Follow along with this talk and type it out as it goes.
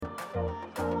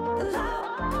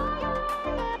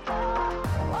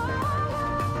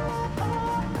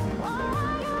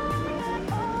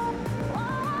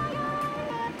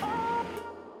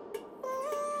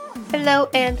Hello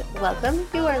and welcome.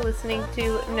 You are listening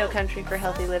to No Country for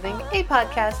Healthy Living, a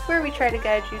podcast where we try to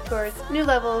guide you towards new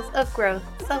levels of growth,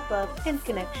 self-love, and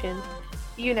connection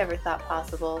you never thought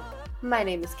possible. My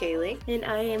name is Kaylee. And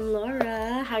I am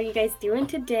Laura. How are you guys doing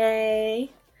today?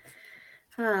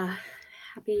 Happy...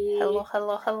 Hello.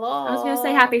 I was going to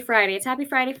say happy Friday. It's happy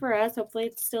Friday for us. Hopefully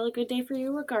it's still a good day for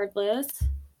you regardless.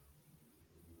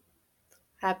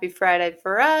 Happy Friday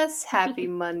for us. Happy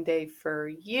Monday for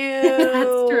you.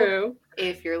 That's true.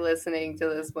 If you're listening to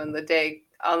this on the day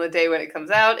when it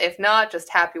comes out. If not, just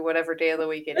happy whatever day of the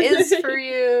week it is for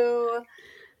you.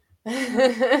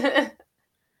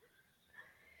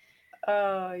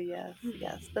 Oh, yes.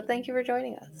 But thank you for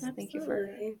joining us. Absolutely. Thank you for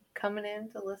coming in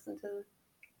to listen to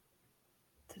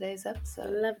today's episode.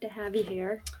 I'd love to have you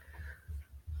here.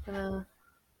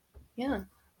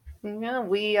 Yeah,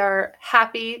 we are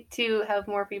happy to have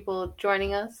more people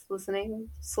joining us, listening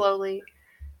slowly.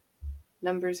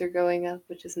 Numbers are going up,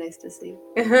 which is nice to see.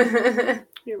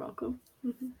 You're welcome.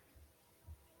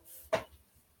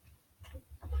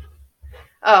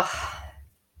 Oh,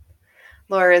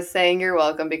 Laura's saying you're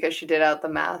welcome because she did out the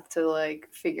math to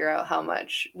figure out how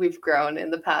much we've grown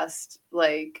in the past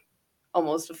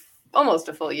almost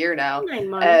a full year now. 9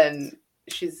 months. And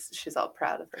she's all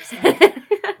proud of herself.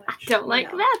 I don't like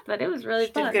that, but it was really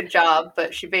fun. She did a good job,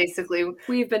 but she basically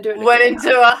went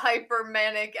into a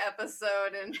hyper-manic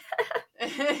episode and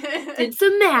did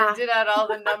some math. Did out all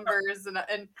the numbers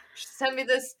and she sent me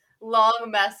this long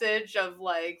message of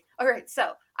all right,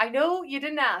 so I know you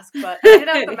didn't ask, but I did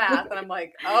out the math, and I'm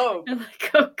like, oh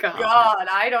God,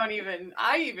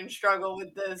 I even struggle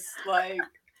with this,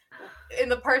 in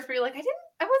the parts where you're like,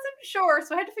 I wasn't sure,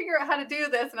 so I had to figure out how to do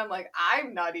this, and I'm like,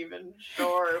 I'm not even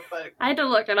sure, but I had to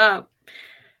look it up.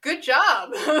 Good job.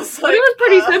 It was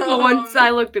pretty simple once I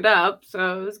looked it up,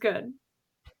 so it was good.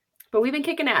 But we've been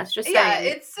kicking ass, just saying. Yeah,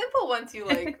 it's simple once you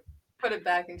put it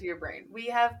back into your brain. We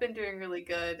have been doing really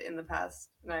good in the past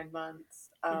 9 months.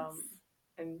 Yes.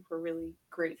 And we're really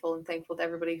grateful and thankful to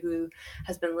everybody who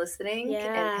has been listening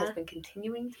and has been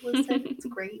continuing to listen. It's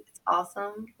great. It's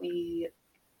awesome. We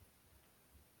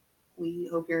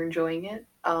hope you're enjoying it.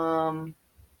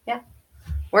 Yeah,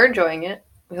 we're enjoying it.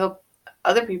 We hope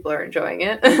other people are enjoying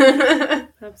it.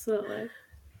 Absolutely.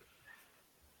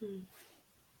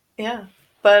 Yeah,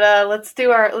 but let's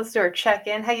do our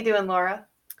check-in. How you doing, Laura?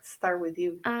 Let's start with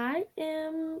you. I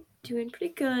am doing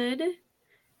pretty good. At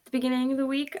the beginning of the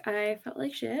week, I felt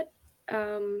like shit.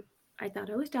 I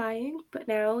thought I was dying, but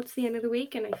now it's the end of the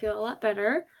week and I feel a lot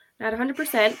better. Not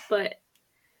 100%, but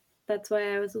that's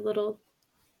why I was a little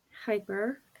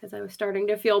hyper, because I was starting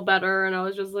to feel better and I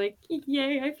was just like,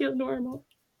 yay, I feel normal.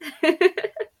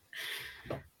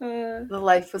 The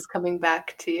life was coming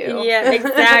back to you. Yeah,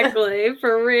 exactly.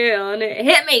 For real. And it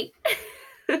hit me.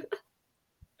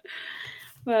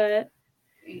 But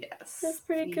yes, that's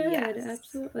pretty good. Yes.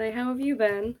 Absolutely. How have you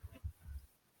been?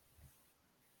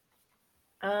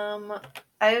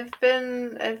 I've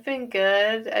been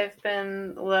good. I've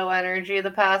been low energy the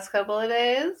past couple of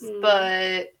days,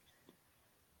 but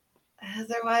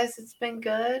otherwise it's been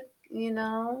good,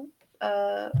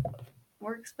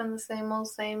 work's been the same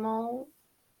old.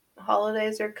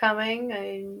 Holidays are coming.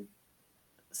 I'm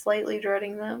slightly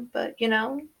dreading them, but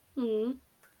we'll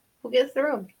get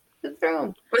through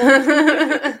them.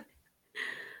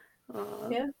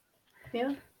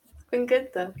 Yeah. It's been good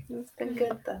though.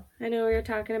 I know we were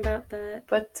talking about that.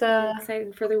 But I'm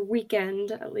excited for the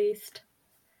weekend, at least.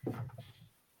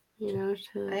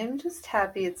 I'm just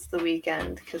happy it's the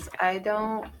weekend because I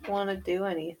don't want to do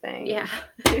anything. Yeah.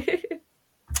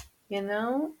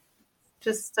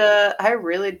 Just I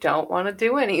really don't want to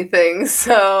do anything,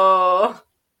 so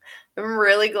I'm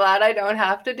really glad I don't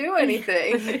have to do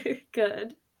anything.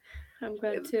 Good. I'm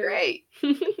glad it's too. Great.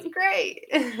 It's great.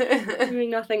 Doing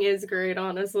nothing is great,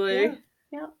 honestly.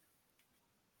 Yeah.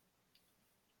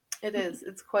 It is.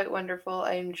 It's quite wonderful.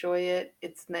 I enjoy it.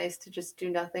 It's nice to just do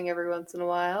nothing every once in a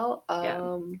while. I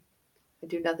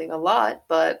do nothing a lot,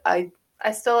 but I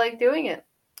still like doing it.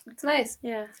 It's nice.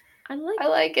 Yeah. I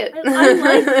like it.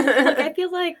 I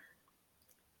feel like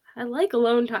I like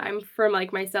alone time for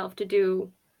myself to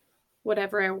do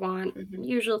whatever I want. Mm-hmm.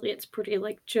 Usually it's pretty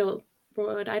chill,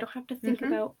 but I don't have to think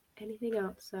about anything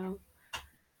else, so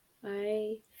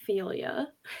I feel ya.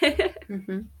 Yeah,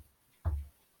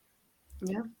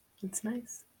 it's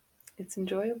nice. It's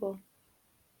enjoyable.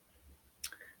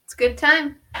 It's a good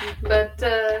time. But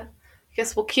I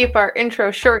guess we'll keep our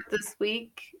intro short this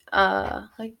week.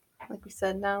 Like we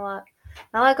said, not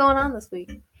a lot going on this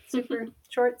week. Super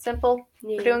short, simple.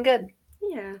 Yeah. We're doing good.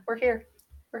 Yeah. We're here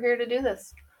to do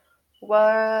this.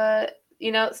 What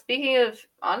speaking of,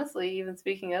 honestly, even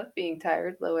speaking of being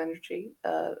tired, low energy,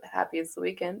 happy it's the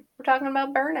weekend, we're talking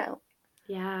about burnout.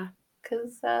 Yeah.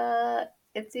 Because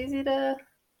it's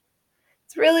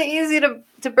really easy to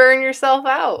burn yourself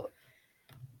out.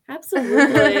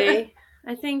 Absolutely.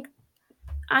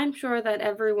 I'm sure that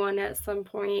everyone at some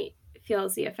point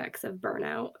feels the effects of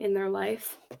burnout in their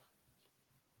life.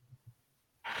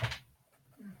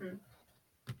 Mm-hmm.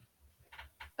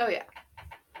 Oh, yeah.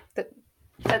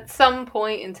 At some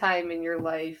point in time in your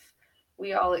life,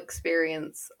 we all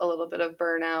experience a little bit of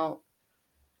burnout.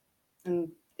 And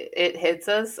it hits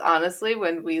us, honestly,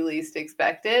 when we least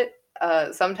expect it.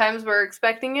 Sometimes we're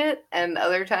expecting it, and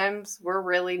other times we're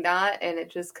really not, and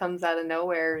it just comes out of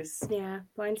nowheres. Yeah,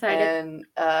 blindsided.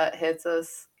 And hits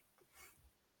us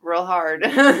real hard.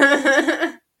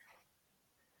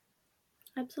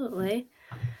 Absolutely.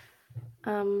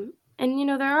 And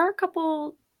there are a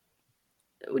couple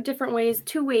different ways,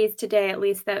 2 ways today at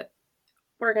least, that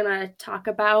we're gonna talk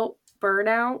about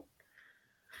burnout.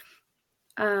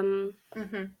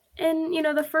 Mm-hmm.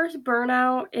 And the first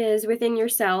burnout is within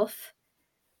yourself,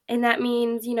 and that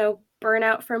means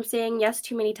burnout from saying yes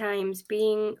too many times,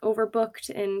 being overbooked,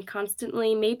 and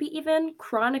constantly, maybe even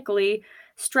chronically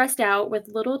stressed out with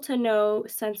little to no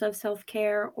sense of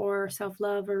self-care or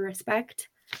self-love or respect.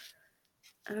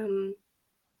 Mm-hmm.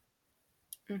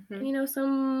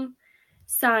 Some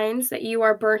signs that you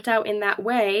are burnt out in that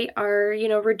way are,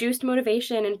 reduced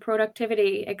motivation and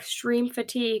productivity, extreme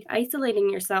fatigue, isolating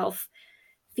yourself,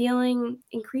 feeling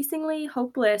increasingly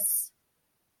hopeless,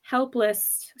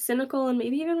 helpless, cynical, and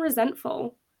maybe even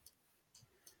resentful.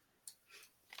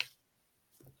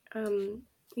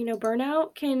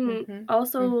 Burnout can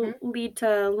also lead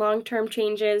to long-term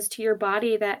changes to your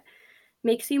body that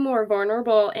makes you more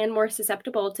vulnerable and more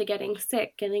susceptible to getting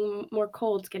sick, getting more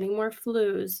colds, getting more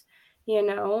flus,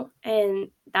 and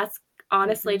that's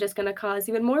honestly just going to cause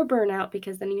even more burnout,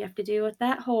 because then you have to deal with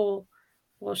that whole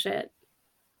bullshit.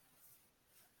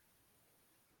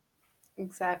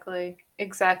 Exactly.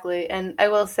 And I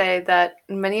will say that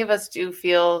many of us do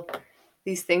feel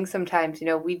these things sometimes.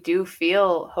 We do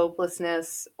feel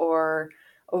hopelessness or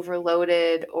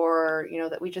overloaded, or,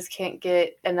 that we just can't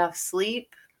get enough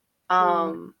sleep.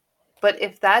 But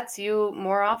if that's you,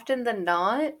 more often than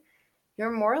not, you're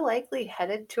more likely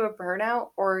headed to a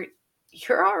burnout, or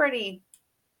you're already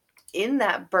in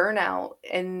that burnout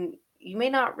and you may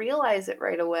not realize it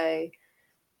right away.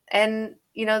 And,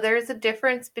 there's a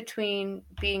difference between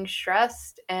being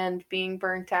stressed and being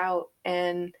burnt out.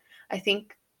 And I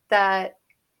think that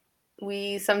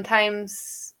we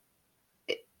sometimes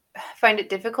find it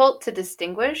difficult to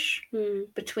distinguish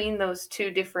between those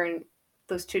two different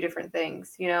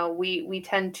things. We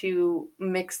tend to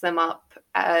mix them up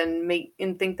and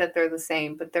think that they're the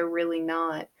same, but they're really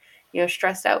not.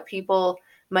 Stressed out people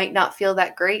might not feel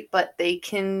that great, but they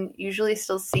can usually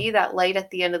still see that light at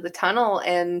the end of the tunnel,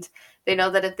 and they know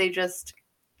that if they just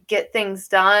get things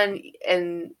done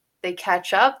and they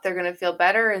catch up, they're going to feel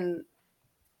better, and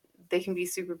they can be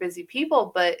super busy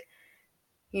people. But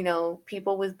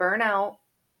people with burnout,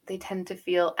 they tend to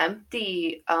feel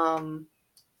empty,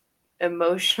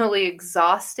 emotionally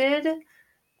exhausted,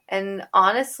 and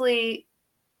honestly,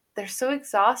 they're so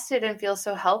exhausted and feel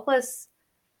so helpless,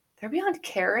 they're beyond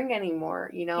caring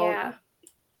anymore. Yeah.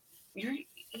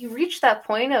 You reach that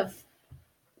point of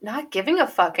not giving a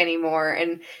fuck anymore,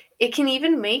 and it can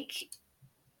even make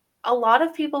a lot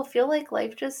of people feel like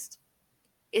life just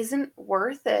isn't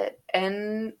worth it,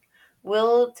 and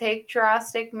will take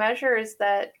drastic measures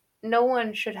that no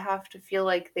one should have to feel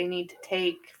like they need to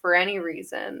take for any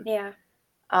reason. Yeah.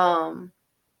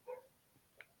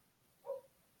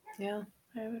 Yeah.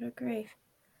 I would agree.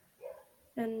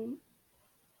 And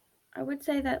I would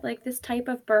say that, this type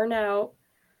of burnout,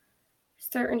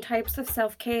 certain types of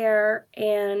self-care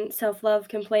and self-love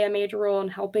can play a major role in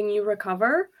helping you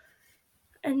recover.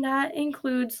 And that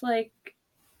includes,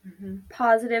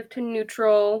 positive to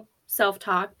neutral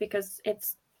self-talk, because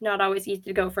it's not always easy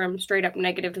to go from straight up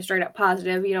negative to straight up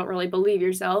positive. You don't really believe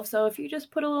yourself. So if you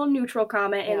just put a little neutral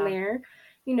comment in there,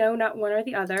 not one or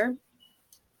the other,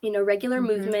 regular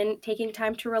movement, taking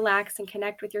time to relax and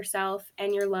connect with yourself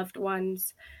and your loved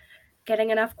ones,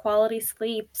 getting enough quality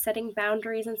sleep, setting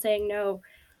boundaries and saying no,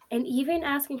 and even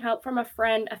asking help from a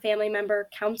friend, a family member,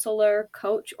 counselor,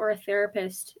 coach, or a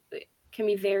therapist can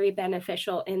be very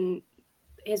beneficial and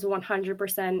is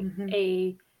 100%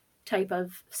 a type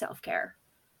of self-care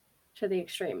to the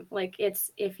extreme. It's,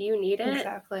 if you need it,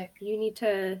 exactly, you need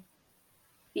to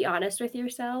be honest with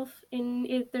yourself,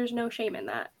 and there's no shame in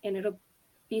that, and it'll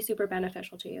be super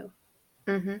beneficial to you.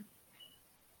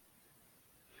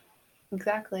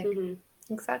 Exactly.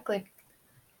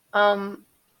 Now,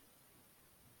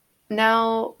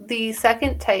 the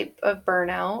second type of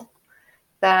burnout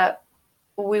that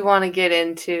we want to get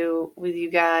into with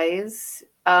you guys,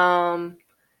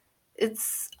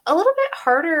 it's a little bit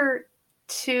harder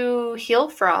to heal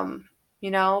from,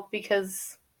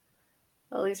 because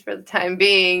at least for the time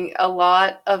being, a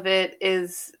lot of it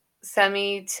is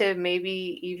semi to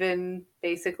maybe even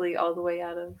basically all the way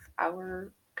out of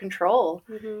our control.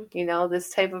 Mm-hmm. This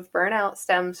type of burnout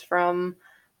stems from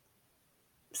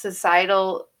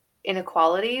societal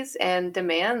inequalities and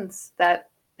demands that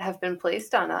have been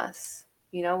placed on us,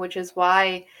 which is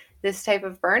why this type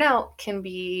of burnout can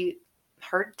be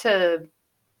hard to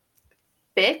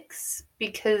fix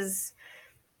because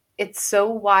it's so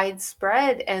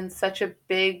widespread and such a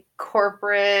big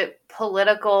corporate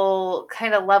political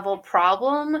kind of level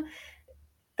problem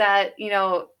that,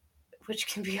 which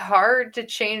can be hard to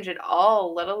change at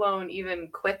all, let alone even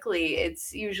quickly.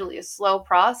 It's usually a slow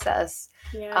process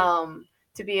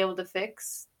to be able to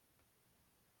fix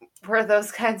where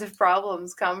those kinds of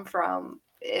problems come from.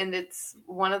 And it's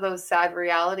one of those sad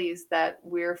realities that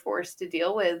we're forced to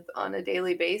deal with on a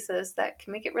daily basis that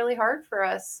can make it really hard for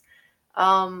us.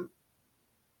 That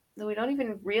we don't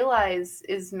even realize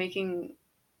is making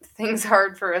things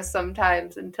hard for us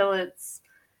sometimes until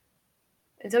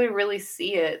we really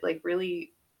see it, like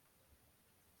really,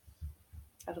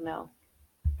 I don't know,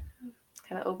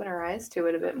 kind of open our eyes to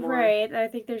it a bit more. Right. I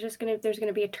think there's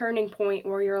gonna be a turning point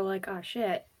where you're like, oh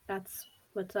shit, that's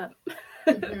what's up.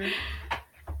 Mm-hmm.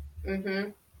 Mm-hmm.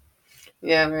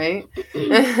 Yeah, right.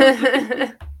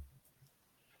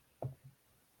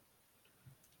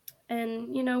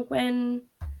 And when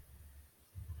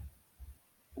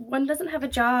one doesn't have a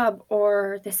job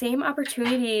or the same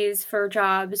opportunities for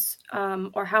jobs,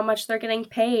 or how much they're getting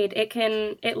paid,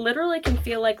 it literally can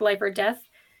feel like life or death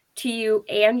to you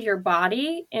and your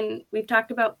body. And we've talked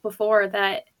about before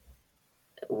that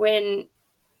when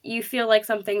you feel like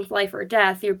something's life or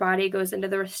death, your body goes into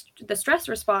the stress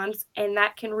response, and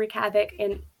that can wreak havoc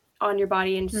on your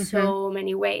body in so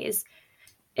many ways.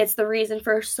 It's the reason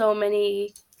for so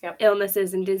many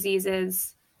illnesses and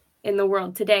diseases in the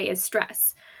world today is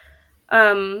stress.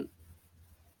 And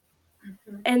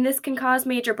this can cause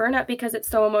major burnout because it's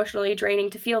so emotionally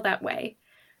draining to feel that way.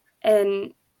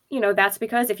 And, that's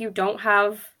because if you don't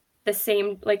have the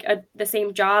same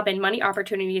job and money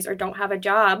opportunities, or don't have a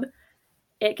job,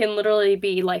 it can literally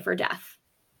be life or death.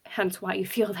 Hence why you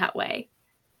feel that way.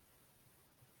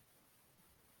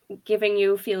 Giving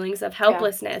you feelings of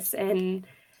helplessness and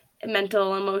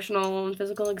mental, emotional, and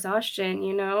physical exhaustion,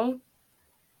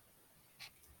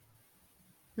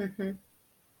 Mm-hmm.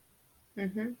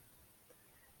 Mm-hmm.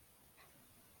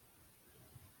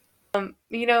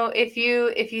 If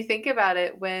you think about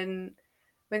it, when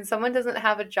someone doesn't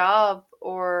have a job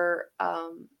or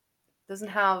doesn't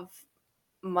have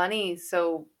money,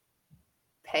 so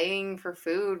paying for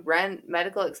food, rent,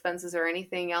 medical expenses, or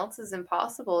anything else is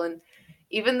impossible. And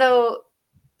even though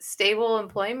stable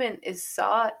employment is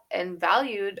sought and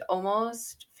valued,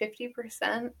 almost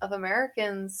 50% of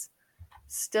Americans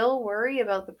still worry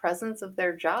about the presence of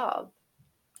their job.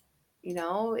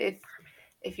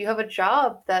 If you have a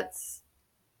job that's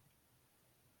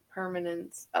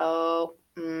permanent,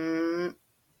 I'm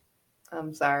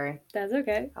sorry. That's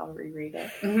okay. I'll reread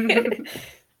it.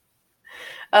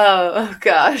 Oh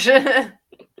gosh.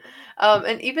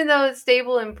 And even though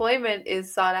stable employment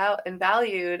is sought out and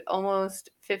valued,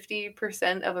 almost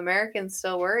 50% of Americans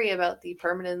still worry about the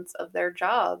permanence of their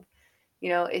job.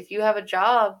 If you have a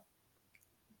job,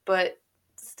 but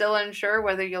still unsure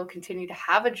whether you'll continue to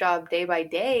have a job day by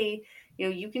day,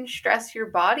 you can stress your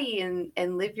body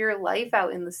and live your life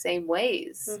out in the same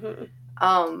ways.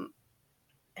 Mm-hmm.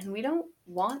 And we don't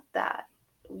want that.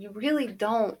 We really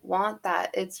don't want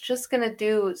that. It's just going to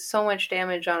do so much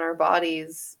damage on our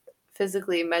bodies,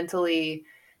 physically, mentally,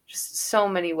 just so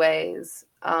many ways.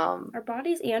 Our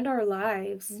bodies and our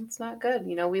lives. It's not good.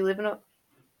 We live in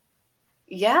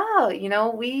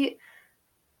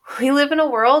we live in a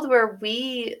world where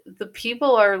the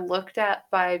people, are looked at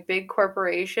by big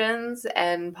corporations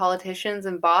and politicians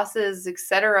and bosses,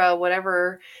 etc.,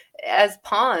 whatever, as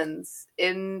pawns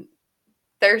in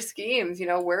their schemes.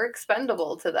 We're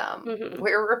expendable to them. Mm-hmm.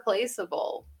 We're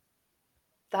replaceable.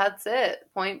 That's it,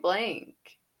 point blank.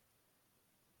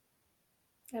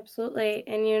 Absolutely.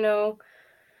 And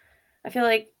I feel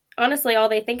like honestly all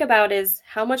they think about is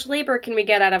how much labor can we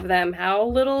get out of them, how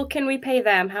little can we pay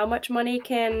them, how much money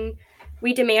can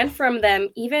we demand from them,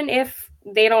 even if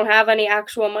they don't have any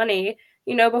actual money,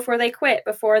 before they quit,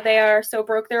 before they are so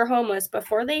broke they're homeless,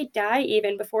 before they die,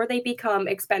 even before they become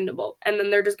expendable. And then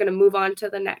they're just going to move on to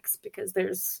the next because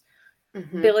there's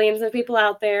billions of people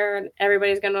out there, and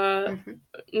everybody's gonna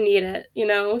need it, you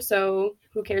know? So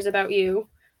who cares about you?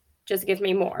 Just give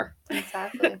me more.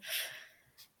 Exactly.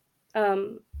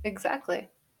 Exactly.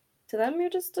 To them, you're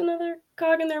just another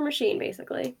cog in their machine,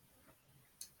 basically.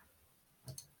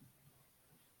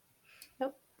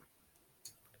 Yep.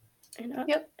 And,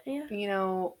 yep. Yeah. You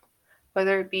know,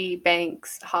 whether it be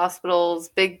banks, hospitals,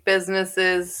 big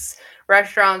businesses,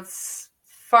 restaurants,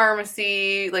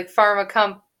 pharmacy, like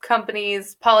pharma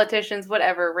companies, politicians,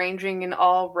 whatever, ranging in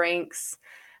all ranks,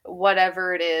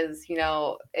 whatever it is, you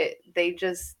know, they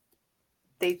take,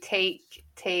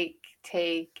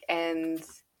 and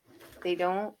they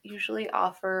don't usually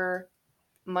offer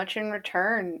much in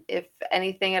return, if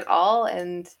anything at all,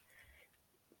 and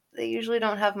they usually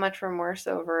don't have much remorse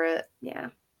over it. Yeah.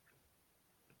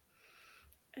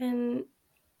 And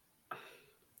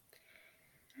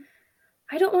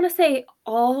I don't want to say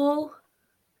all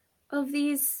of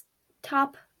these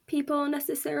top people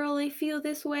necessarily feel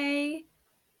this way.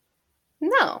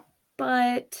 No.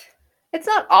 But it's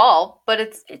not all, but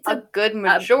it's a good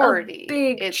majority. A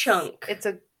big chunk. It's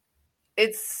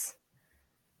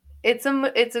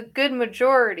a good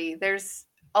majority. There's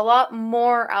a lot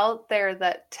more out there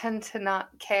that tend to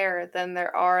not care than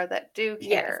there are that do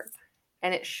care. Yes.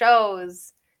 And it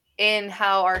shows in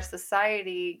how our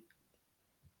society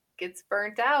gets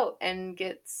burnt out and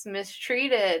gets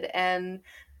mistreated. And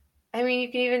I mean,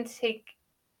 you can even take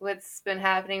what's been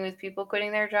happening with people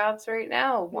quitting their jobs right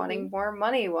now, wanting more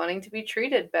money, wanting to be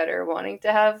treated better, wanting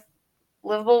to have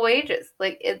livable wages.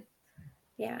 Like it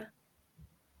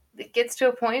gets to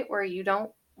a point where you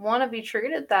don't want to be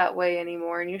treated that way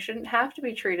anymore, and you shouldn't have to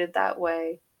be treated that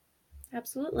way.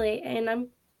 Absolutely. And I'm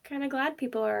kind of glad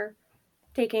people are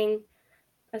taking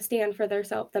a stand for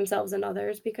themselves and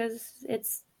others, because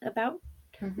it's about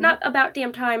not about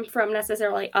damn time from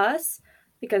necessarily us,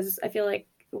 because I feel like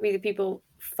we the people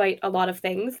fight a lot of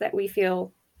things that we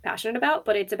feel passionate about,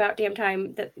 but it's about damn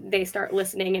time that they start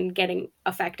listening and getting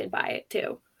affected by it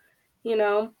too, you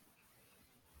know?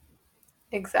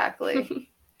 Exactly.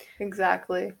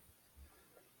 Exactly.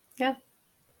 Yeah.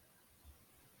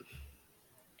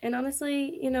 And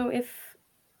honestly, you know, if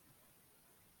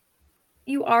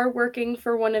you are working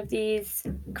for one of these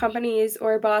companies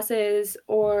or bosses,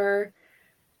 or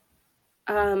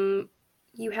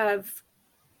you have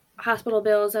hospital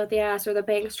bills out the ass, or the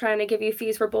bank's trying to give you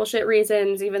fees for bullshit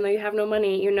reasons, even though you have no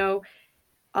money, you know,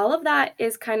 all of that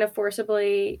is kind of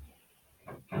forcibly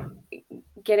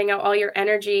getting out all your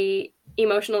energy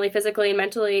emotionally, physically, and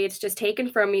mentally. It's just taken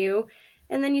from you.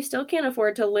 And then you still can't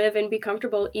afford to live and be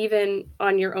comfortable even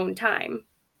on your own time.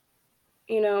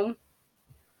 You know?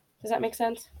 Does that make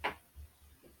sense?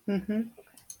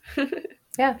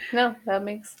 Yeah, no, that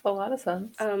makes a lot of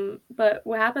sense. But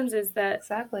what happens is that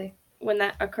exactly when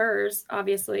that occurs,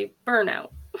 obviously,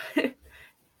 burnout.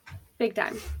 Big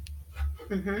time.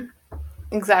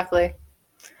 Exactly.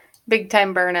 Big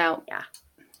time burnout. Yeah.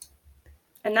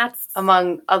 And that's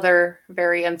among other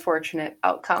very unfortunate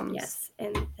outcomes. Yes.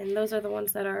 And those are the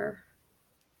ones that are,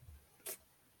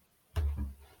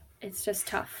 it's just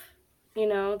tough. You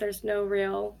know, there's no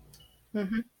real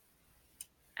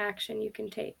action you can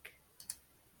take.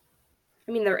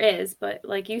 I mean, there is, but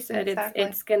like you said, exactly.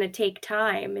 it's going to take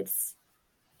time. It's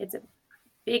a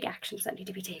big actions that need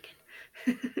to be taken.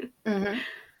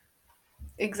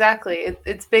 Exactly.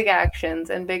 It's big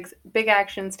actions, and big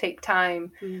actions take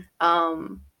time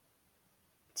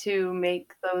to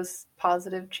make those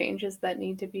positive changes that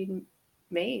need to be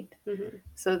made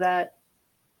so that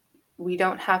we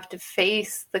don't have to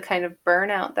face the kind of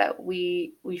burnout that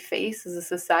we face as a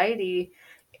society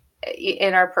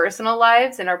in our personal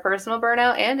lives, in our personal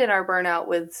burnout, and in our burnout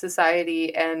with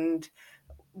society and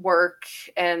work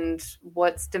and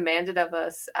what's demanded of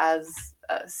us as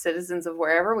citizens of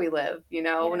wherever we live, you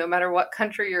know, no matter what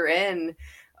country you're in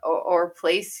or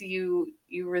place you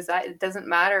reside, it doesn't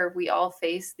matter. We all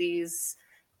face these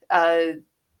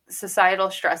societal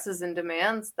stresses and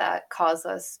demands that cause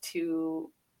us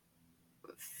to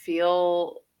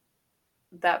feel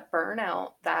that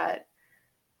burnout that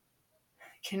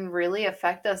can really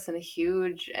affect us in a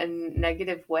huge and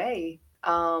negative way.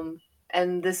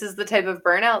 And this is the type of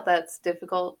burnout that's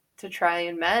difficult to try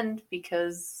and mend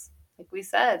because, like we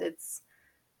said, it's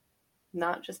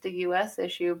not just a U.S.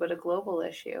 issue, but a global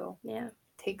issue. Yeah. It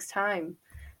takes time,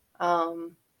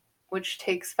 which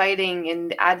takes fighting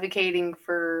and advocating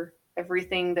for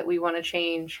everything that we want to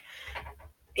change.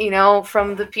 You know,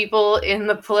 from the people in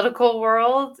the political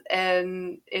world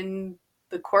and in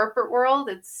the corporate world,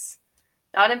 it's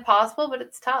not impossible, but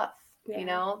it's tough, you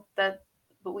know, but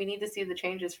we need to see the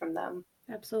changes from them.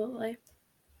 Absolutely.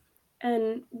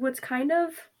 And what's kind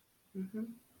of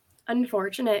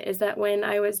unfortunate is that when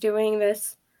I was doing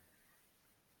this,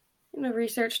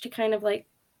 research to kind of like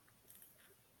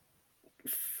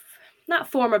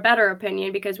not form a better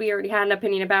opinion, because we already had an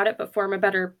opinion about it, but form a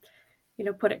better,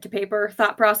 put it to paper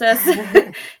thought process.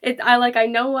 I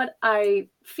know what I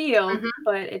feel,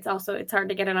 but it's hard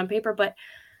to get it on paper. But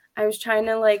I was trying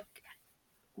to like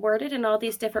word it in all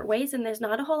these different ways, and there's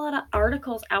not a whole lot of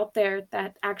articles out there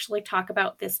that actually talk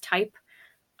about this type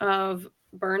of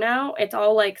burnout. It's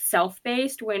all like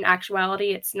self-based, when in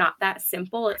actuality it's not that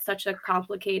simple. It's such a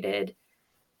complicated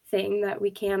thing that we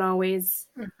can't always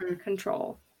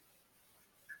control.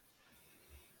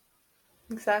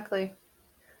 Exactly.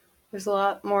 There's a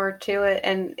lot more to it,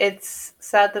 and it's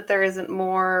sad that there isn't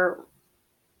more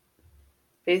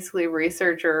basically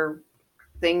research or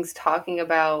things talking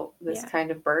about this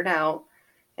kind of burnout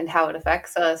and how it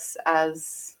affects us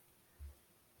as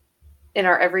in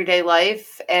our everyday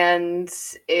life and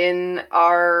in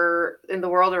the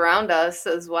world around us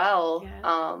as well,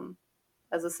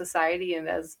 as a society and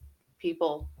as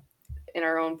people in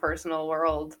our own personal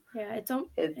world. Yeah,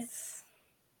 it's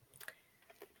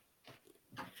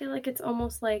I feel like it's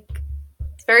almost like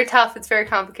it's very tough. It's very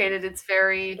complicated.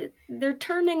 They're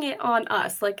turning it on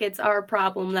us like it's our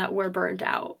problem that we're burnt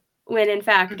out, when in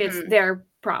fact it's their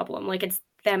problem. Like it's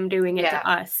them doing it to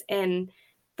us, and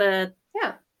the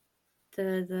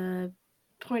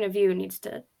point of view needs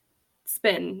to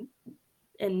spin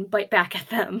and bite back at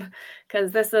them,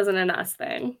 because this isn't an us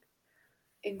thing.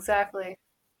 Exactly.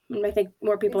 And I think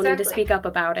more people need to speak up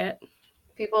about it.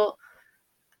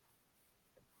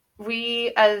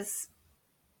 We as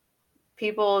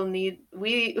people need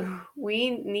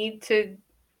to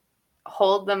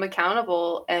hold them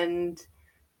accountable and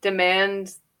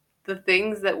demand the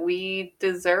things that we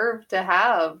deserve to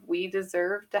have. We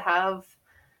deserve to have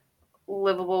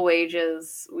livable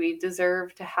wages. We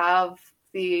deserve to have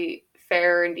the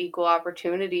fair and equal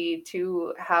opportunity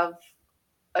to have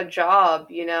a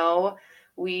job,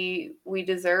 We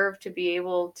deserve to be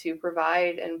able to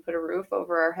provide and put a roof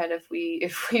over our head if we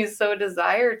so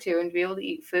desire to, and be able to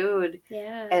eat food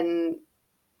and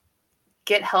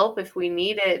get help if we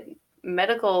need it,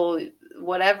 medical,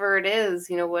 whatever it is,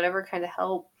 whatever kind of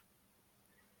help.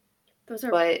 Those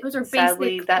are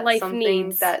sadly, that's life something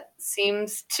needs. That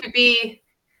seems to be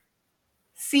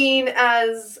seen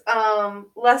as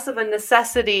less of a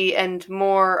necessity and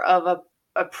more of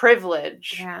a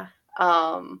privilege. Yeah.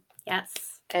 Yes.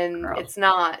 And it's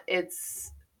not.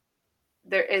 It's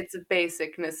a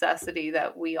basic necessity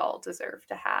that we all deserve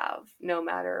to have, no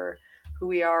matter who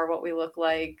we are, what we look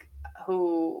like,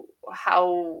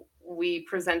 how we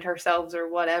present ourselves, or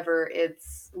whatever.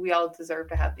 We all deserve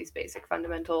to have these basic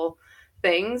fundamental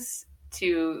things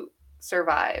to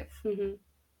survive.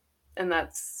 And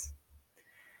that's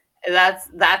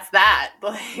that.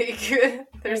 Like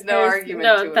there's no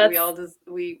argument to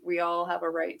it. We all have a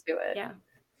right to it. Yeah.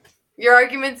 Your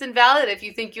argument's invalid if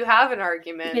you think you have an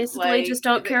argument. Basically, just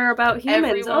don't care about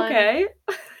humans. Okay.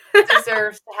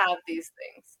 Deserves to have these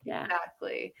things. Yeah.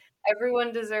 Exactly.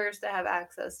 Everyone deserves to have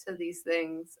access to these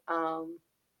things.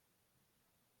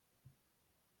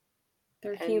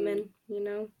 They're human,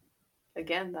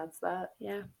 Again, that's that.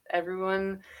 Yeah.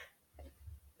 Everyone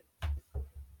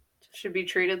should be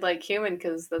treated like human,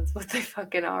 because that's what they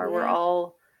fucking are. Yeah. We're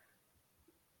all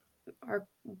our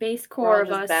base core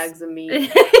of us, bags of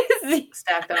meat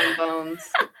stacked on bones.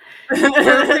 For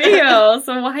real.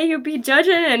 So why you be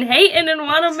judging and hating and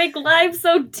want to make life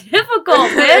so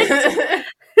difficult, bitch?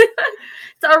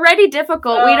 It's already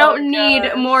difficult. We don't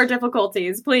need more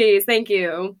difficulties, please. Thank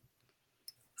you.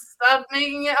 Stop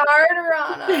making it harder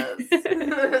on us.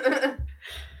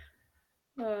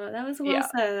 Oh, that was well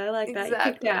said. I like that. You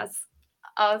kicked ass.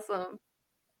 Awesome.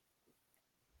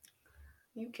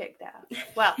 You kicked ass.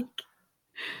 Well,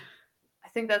 I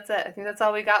think that's it. I think that's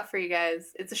all we got for you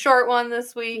guys. It's a short one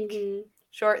this week.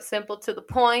 Short, simple, to the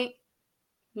point.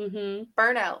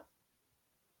 Burnout.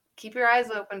 Keep your eyes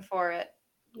open for it.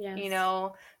 Yes.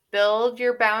 Build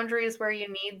your boundaries where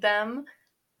you need them.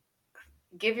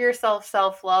 Give yourself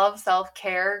self-love,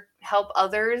 self-care. Help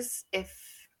others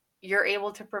if you're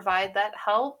able to provide that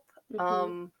help.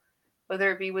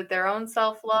 Whether it be with their own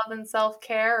self-love and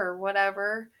self-care or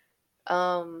whatever.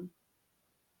 And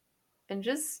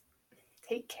just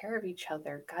take care of each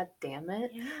other. God damn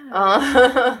it.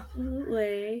 Yeah,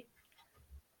 absolutely.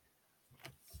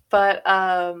 But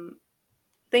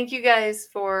thank you guys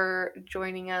for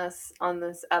joining us on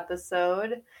this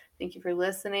episode. Thank you for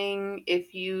listening.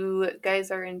 If you guys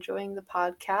are enjoying the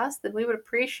podcast, then we would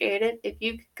appreciate it if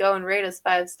you could go and rate us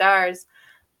 5 stars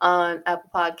on Apple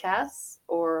Podcasts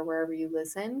or wherever you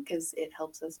listen, because it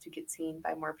helps us to get seen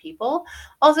by more people.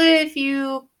 Also, if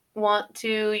you want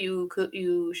to,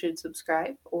 you should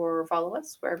subscribe or follow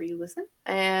us wherever you listen.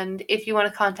 And if you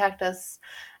want to contact us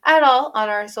at all on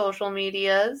our social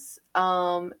medias,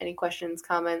 any questions,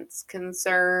 comments,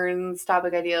 concerns,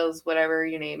 topic ideas, whatever,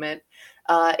 you name it,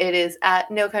 it is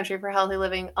at No Country for Healthy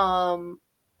Living on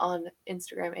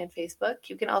Instagram and Facebook.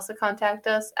 You can also contact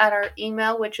us at our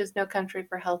email, which is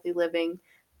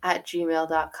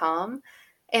nocountryforhealthyliving@gmail.com.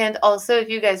 And also, if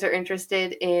you guys are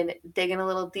interested in digging a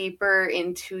little deeper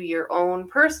into your own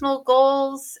personal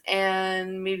goals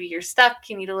and maybe you're stuck,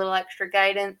 you need a little extra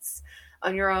guidance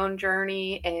on your own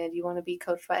journey and you want to be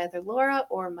coached by either Laura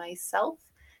or myself,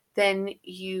 then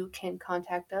you can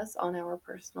contact us on our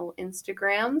personal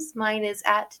Instagrams. Mine is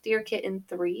at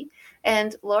DearKitten3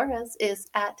 and Laura's is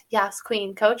at Yas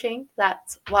Queen Coaching.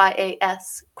 That's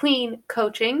YAS Queen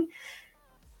Coaching.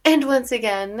 And once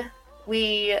again,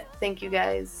 we thank you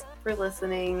guys for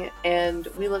listening, and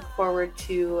we look forward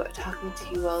to talking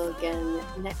to you all again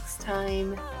next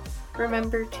time.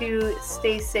 Remember to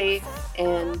stay safe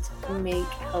and make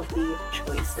healthy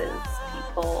choices,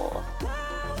 people.